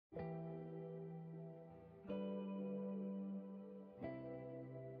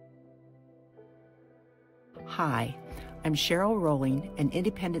Hi, I'm Cheryl Rowling, an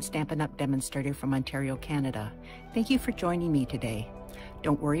independent Stampin' Up! Demonstrator from Ontario, Canada. Thank you for joining me today.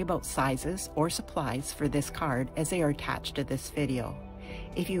 Don't worry about sizes or supplies for this card as they are attached to this video.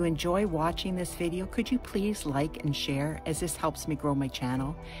 If you enjoy watching this video, could you please like and share as this helps me grow my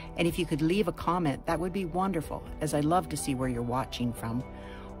channel? And if you could leave a comment, that would be wonderful, as I love to see where you're watching from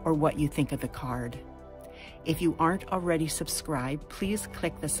or what you think of the card. If you aren't already subscribed, please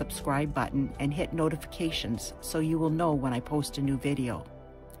click the subscribe button and hit notifications so you will know when I post a new video.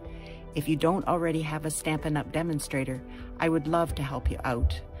 If you don't already have a Stampin' Up! Demonstrator, I would love to help you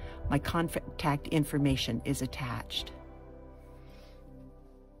out. My contact information is attached.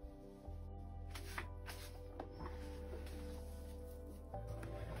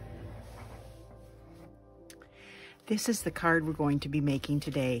 This is the card we're going to be making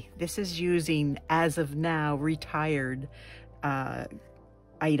today. This is using, as of now, retired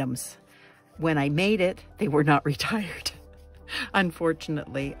items. When I made it, they were not retired.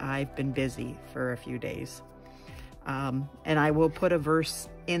 Unfortunately, I've been busy for a few days. And I will put a verse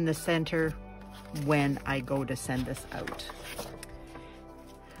in the center when I go to send this out.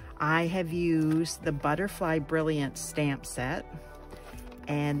 I have used the Butterfly Brilliance stamp set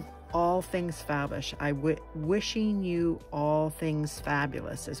and All Things Fabish. Wishing you all things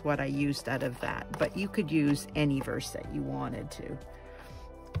fabulous is what I used out of that, but you could use any verse that you wanted to.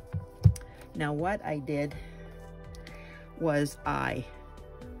 Now what I did was I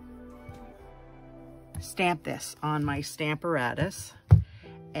stamped this on my Stamparatus,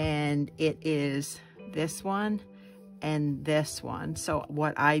 and it is this one and this one. So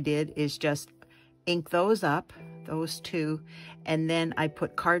what I did is just ink those up, those two, and then I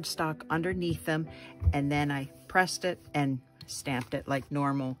put cardstock underneath them, and then I pressed it and stamped it like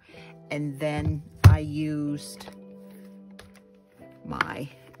normal. And then I used my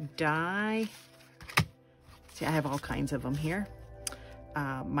die. See, I have all kinds of them here.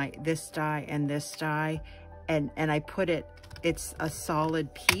 This die and this die, and I put it, it's a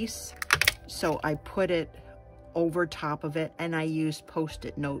solid piece, so I put it over top of it, and I used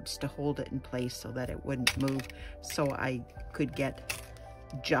Post-it notes to hold it in place so that it wouldn't move, so I could get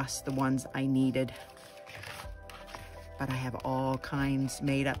just the ones I needed. But I have all kinds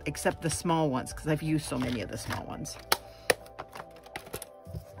made up, except the small ones, because I've used so many of the small ones.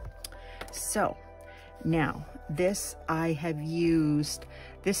 So now this I have used,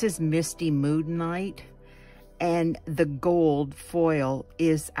 this is Misty Moonlight, and the gold foil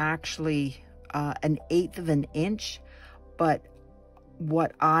is actually 1/8 of an inch, but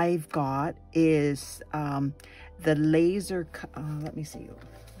what I've got is the laser let me see,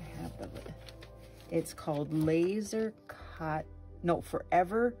 I have it's called laser cut, no,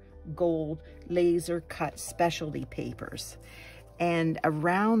 Forever Gold laser cut specialty papers, and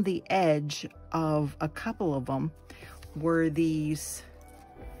around the edge of a couple of them were these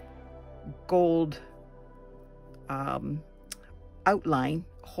gold outline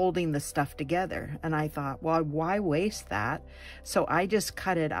holding the stuff together. And I thought, well, why waste that? So I just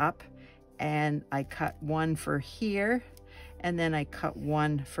cut it up, and I cut one for here, and then I cut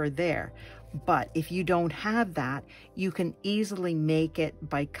one for there. But if you don't have that, you can easily make it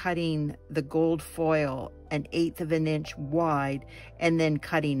by cutting the gold foil 1/8 of an inch wide, and then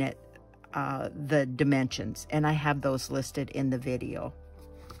cutting it the dimensions, and I have those listed in the video.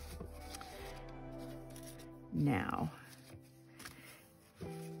 Now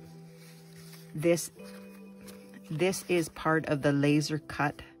this is part of the laser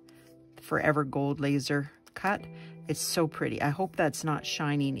cut, Forever Gold laser cut. It's so pretty. I hope that's not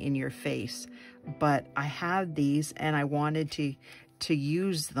shining in your face, but I have these and I wanted to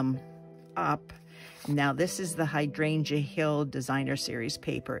use them up. Now this is the Hydrangea Hill Designer Series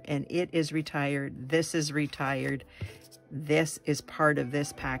paper, and it is retired. This is retired. This is part of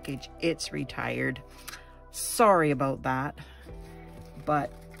this package. It's retired. Sorry about that,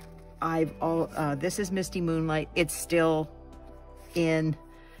 but this is Misty Moonlight. It's still in.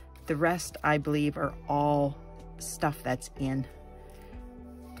 The rest, I believe, are all stuff that's in.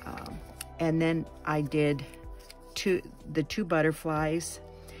 And then I did the two butterflies.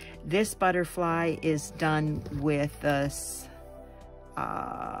 This butterfly is done with this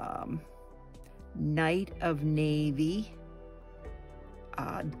Night of Navy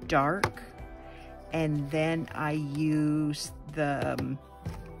dark, and then I used the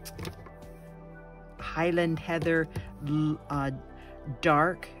Highland Heather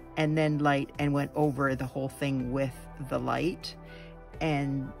dark, and then light, and went over the whole thing with the light.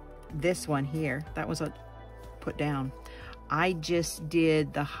 And this one here, that was put down. I just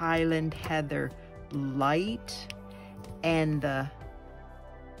did the Highland Heather light and the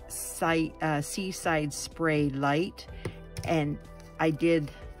Seaside Spray light, and I did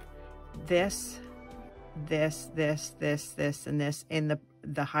this, and this in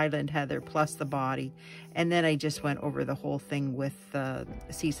the Highland Heather plus the body, and then I just went over the whole thing with the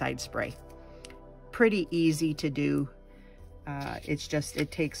Seaside Spray. Pretty easy to do. It's just,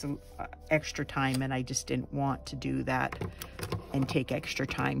 it takes extra time, and I just didn't want to do that and take extra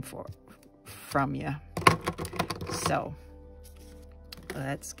time from you. So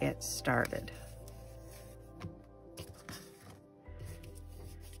let's get started.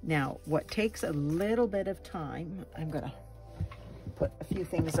 Now, what takes a little bit of time, I'm gonna put a few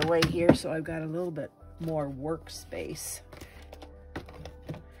things away here so I've got a little bit more workspace.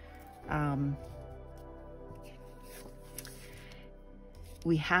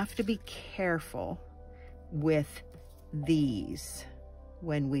 We have to be careful with these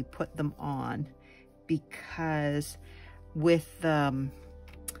when we put them on, because with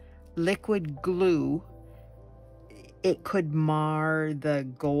liquid glue, it could mar the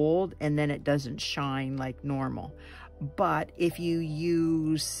gold and then it doesn't shine like normal. But if you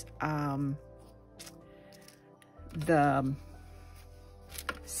use the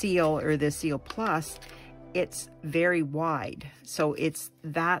Seal or the Seal Plus, it's very wide, so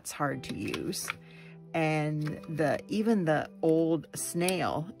that's hard to use. And even the old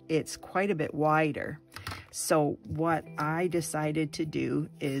Snail, it's quite a bit wider. So what I decided to do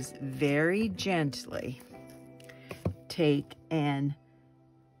is very gently take and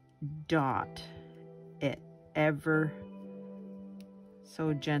dot it ever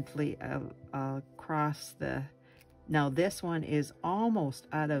so gently across the... Now this one is almost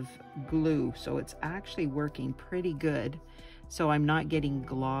out of glue, so it's actually working pretty good. So I'm not getting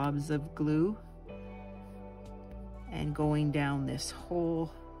globs of glue. And going down this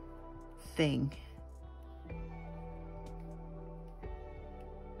whole thing.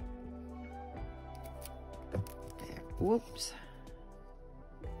 There. Whoops.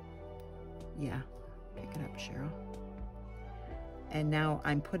 Yeah, pick it up, Cheryl. And now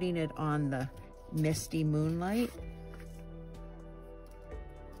I'm putting it on the Misty Moonlight.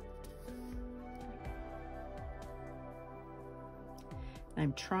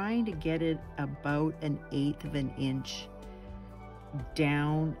 I'm trying to get it about 1/8 of an inch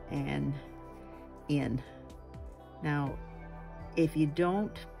down and in. Now, if you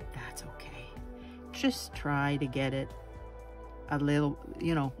don't, that's okay. Just try to get it a little,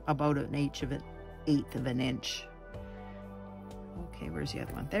 you know, about 1/8 of an inch. Okay, where's the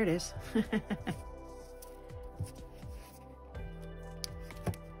other one? There it is.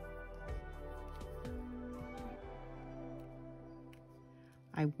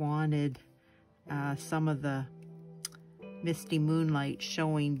 I wanted some of the Misty Moonlight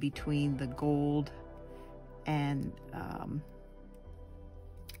showing between the gold and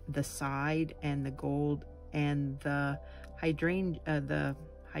the side, and the gold and the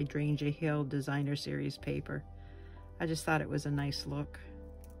Hydrangea Hill Designer Series paper. I just thought it was a nice look.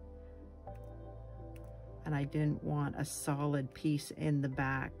 And I didn't want a solid piece in the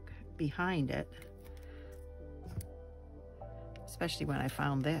back behind it. Especially when I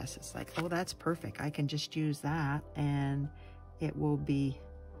found this, it's like, oh, that's perfect. I can just use that and it will be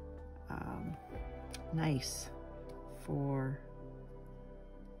nice for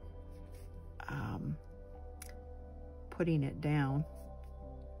putting it down.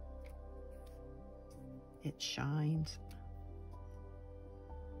 It shines.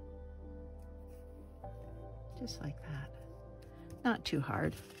 Just like that. Not too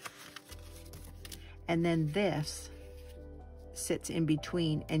hard. And then this sits in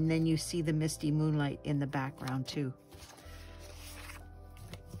between, and then you see the Misty Moonlight in the background too.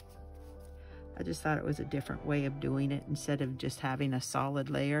 I just thought it was a different way of doing it. Instead of just having a solid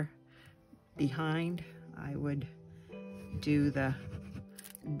layer behind, I would do the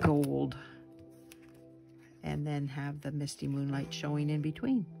gold and then have the Misty Moonlight showing in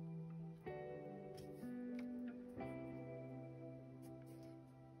between.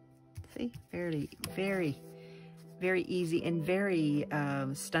 See, very easy and very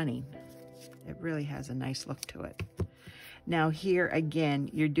stunning. It really has a nice look to it. Now here again,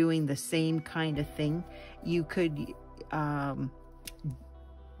 you're doing the same kind of thing. You could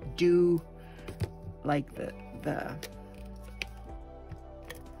do like the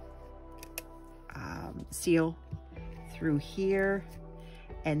seal through here,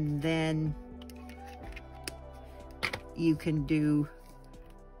 and then you can do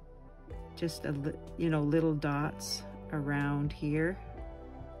just little dots around here.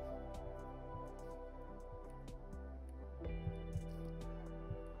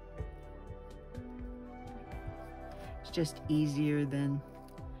 It's just easier than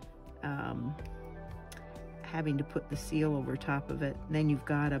having to put the seal over top of it. And then you've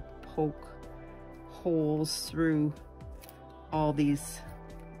got to poke holes through all these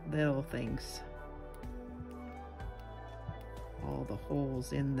little things, all the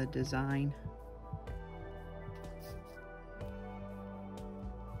holes in the design.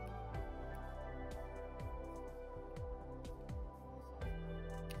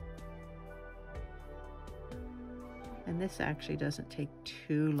 And this actually doesn't take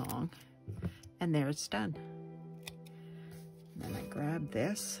too long. And there it's done. Then I grab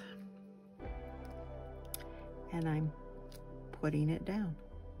this and I'm putting it down.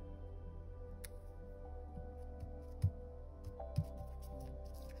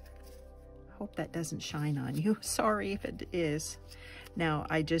 Hope that doesn't shine on you. Sorry if it is. Now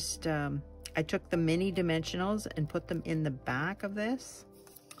I just, I took the mini dimensionals and put them in the back of this.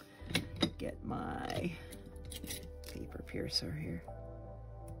 Get my paper piercer here.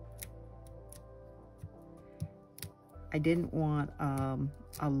 I didn't want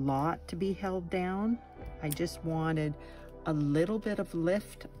a lot to be held down. I just wanted a little bit of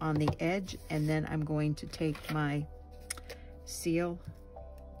lift on the edge, and then I'm going to take my seal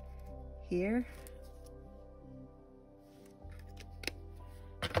here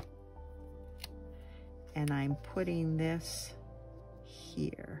and I'm putting this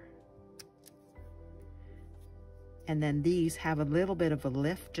here. And then these have a little bit of a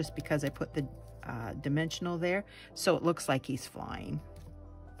lift just because I put the dimensional there, so it looks like he's flying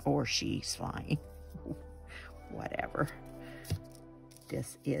or she's flying. Whatever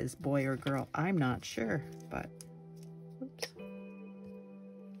this is, boy or girl, I'm not sure, but oops.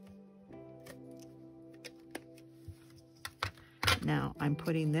 Now I'm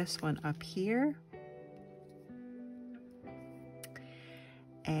putting this one up here,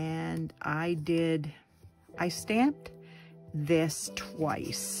 and I stamped this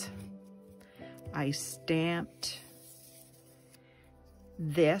twice. I stamped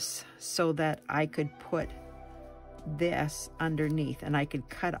this so that I could put this underneath, and I could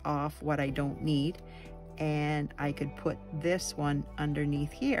cut off what I don't need, and I could put this one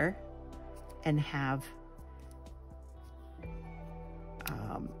underneath here and have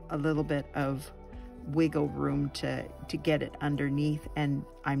a little bit of wiggle room to get it underneath, and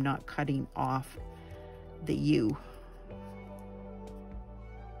I'm not cutting off the U.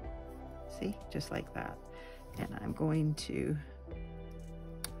 See, just like that. And I'm going to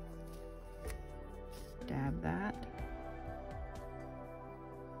dab that.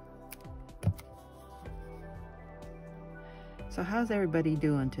 So how's everybody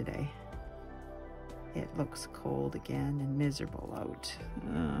doing today? It looks cold again and miserable out.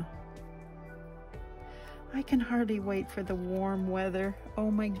 I can hardly wait for the warm weather.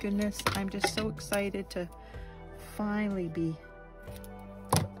 Oh my goodness, I'm just so excited to finally be,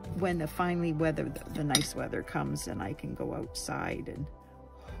 when the nice weather comes and I can go outside, and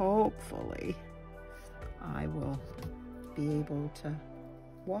hopefully I will be able to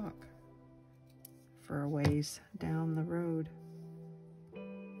walk for a ways down the road.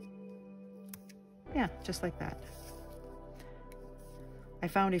 Yeah, just like that. I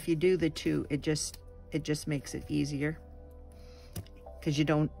found if you do the two, it just makes it easier, because you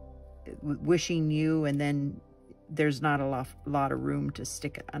don't wishing you and then there's not a lot of room to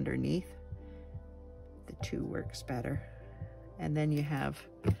stick it underneath. The two works better. And then you have,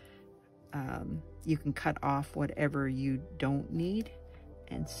 you can cut off whatever you don't need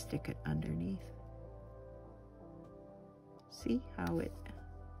and stick it underneath. See how it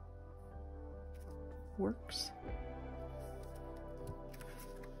works?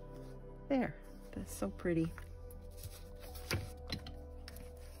 There, that's so pretty.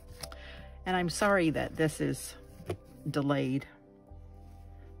 And I'm sorry that this is delayed,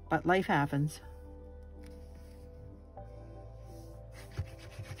 but life happens.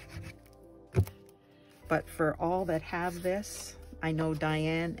 But for all that have this, I know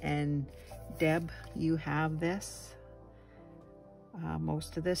Diane and Deb, you have this,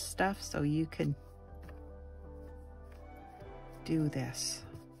 most of this stuff, so you can do this.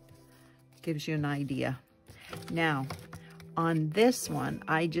 Gives you an idea. Now, on this one,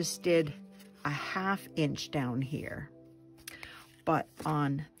 I just did a 1/2 inch down here. But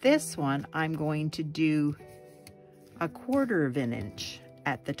on this one, I'm going to do a 1/4 of an inch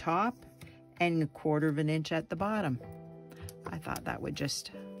at the top and a 1/4 of an inch at the bottom. I thought that would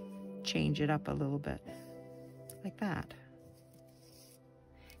just change it up a little bit, like that.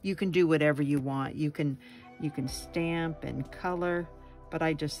 You can do whatever you want. You can stamp and color, but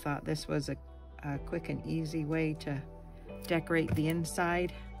I just thought this was a quick and easy way to decorate the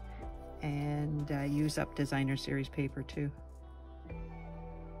inside and use up designer series paper too.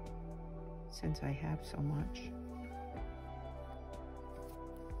 since I have so much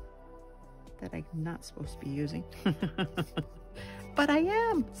that I'm not supposed to be using. But I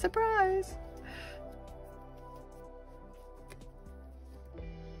am! Surprise!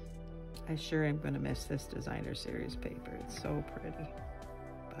 I sure am going to miss this designer series paper. It's so pretty.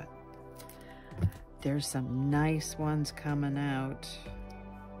 But there's some nice ones coming out.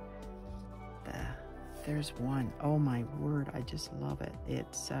 There's one. Oh my word, I just love it.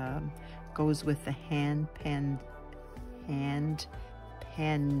 It's goes with the hand penned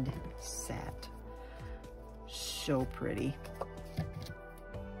set. So pretty.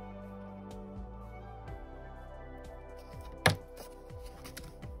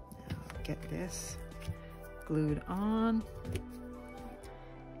 Get this glued on,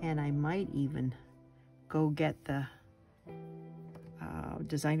 and I might even go get the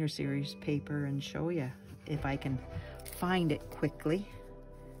designer series paper and show you if I can find it quickly,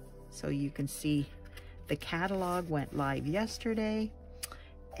 so you can see. The catalog went live yesterday,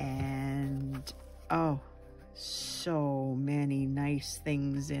 and oh, so many nice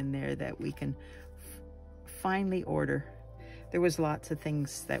things in there that we can finally order. There was lots of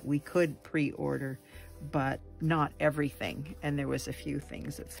things that we could pre-order, but not everything. And there was a few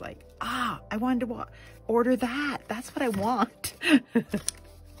things it's like, I wanted to order that. That's what I want.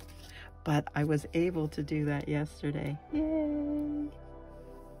 But I was able to do that yesterday. Yay!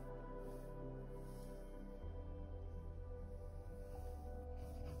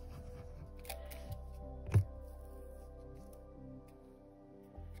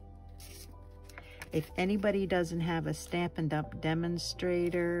 If anybody doesn't have a Stampin' Up!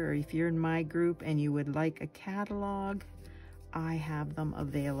 Demonstrator, or if you're in my group and you would like a catalog, I have them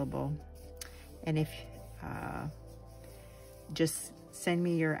available. And if just send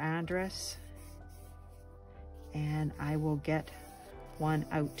me your address and I will get one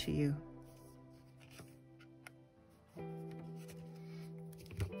out to you.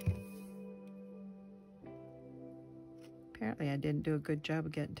 Apparently I didn't do a good job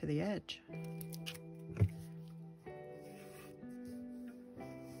of getting to the edge.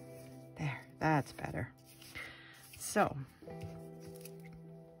 There, that's better. So,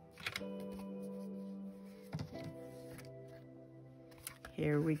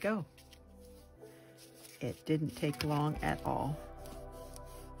 here we go. It didn't take long at all.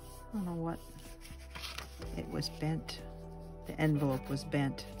 I don't know what. It was bent. The envelope was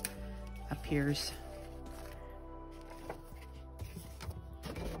bent. Appears.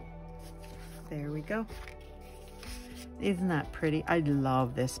 There we go. Isn't that pretty? I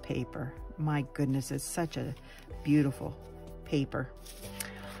love this paper. My goodness, it's such a beautiful paper.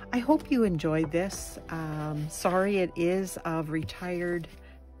 I hope you enjoyed this. Sorry it is of retired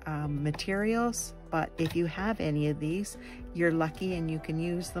materials, but if you have any of these, you're lucky and you can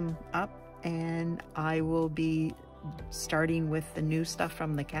use them up, and I will be starting with the new stuff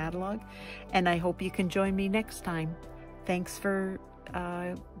from the catalog, and I hope you can join me next time. Thanks for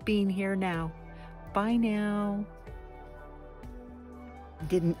being here now. Bye now.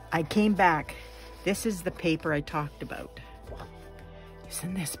 I came back. This is the paper I talked about.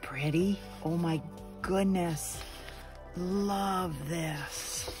 Isn't this pretty? Oh my goodness. Love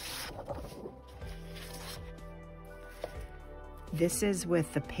this. This is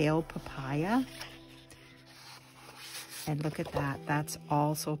with the pale papaya. And look at that. That's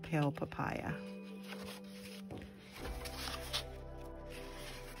also pale papaya.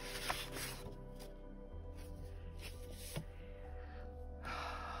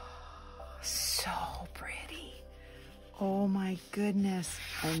 Oh my goodness.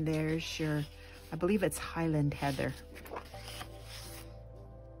 And there's your, I believe it's Highland Heather.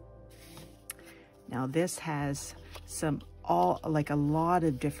 Now this has like a lot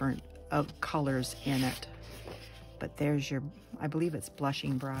of different colors in it. But there's your, I believe it's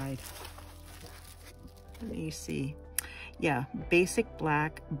Blushing Bride. Let me see. Yeah, basic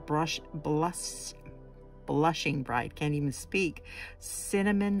black, Blushing Bride, can't even speak.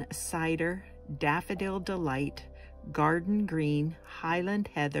 Cinnamon Cider, Daffodil Delight, Garden Green, Highland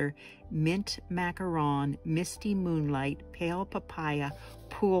Heather, Mint Macaron, Misty Moonlight, Pale Papaya,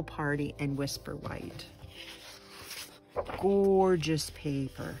 Pool Party, and Whisper White. Gorgeous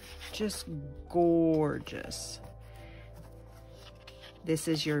paper, just gorgeous. This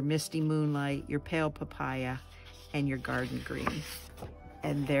is your Misty Moonlight, your Pale Papaya, and your Garden Green.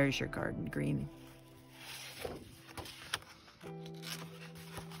 And there's your Garden Green.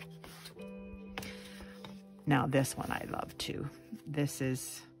 Now this one I love too. This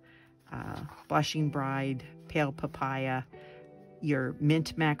is Blushing Bride, Pale Papaya, your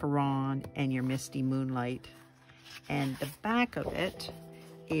Mint Macaron, and your Misty Moonlight. And the back of it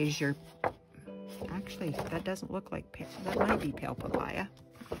is your, actually, that doesn't look like, that might be pale papaya.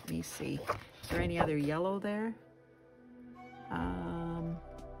 Let me see. Is there any other yellow there?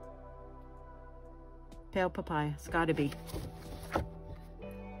 Pale papaya, it's gotta be.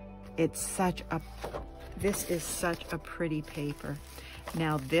 It's such a, this is such a pretty paper.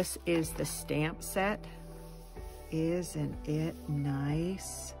 Now this is the stamp set. Isn't it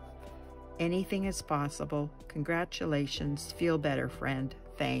nice? Anything is possible. Congratulations. Feel better, friend.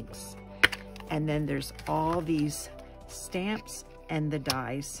 Thanks. And then there's all these stamps and the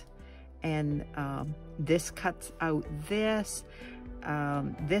dies. And this cuts out this.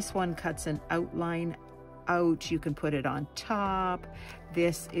 This one cuts an outline out. You can put it on top.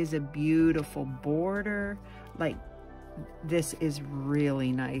 This is a beautiful border. Like, this is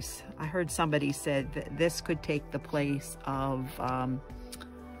really nice. I heard somebody said that this could take the place of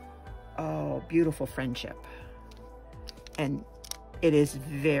oh, Beautiful Friendship. And it is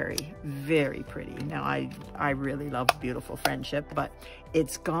very, very pretty. Now, I really love Beautiful Friendship, but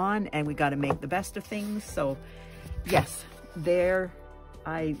it's gone and we got to make the best of things. So yes, there,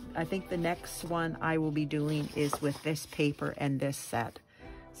 I think the next one I will be doing is with this paper and this set.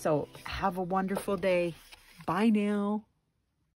 So have a wonderful day. Bye now.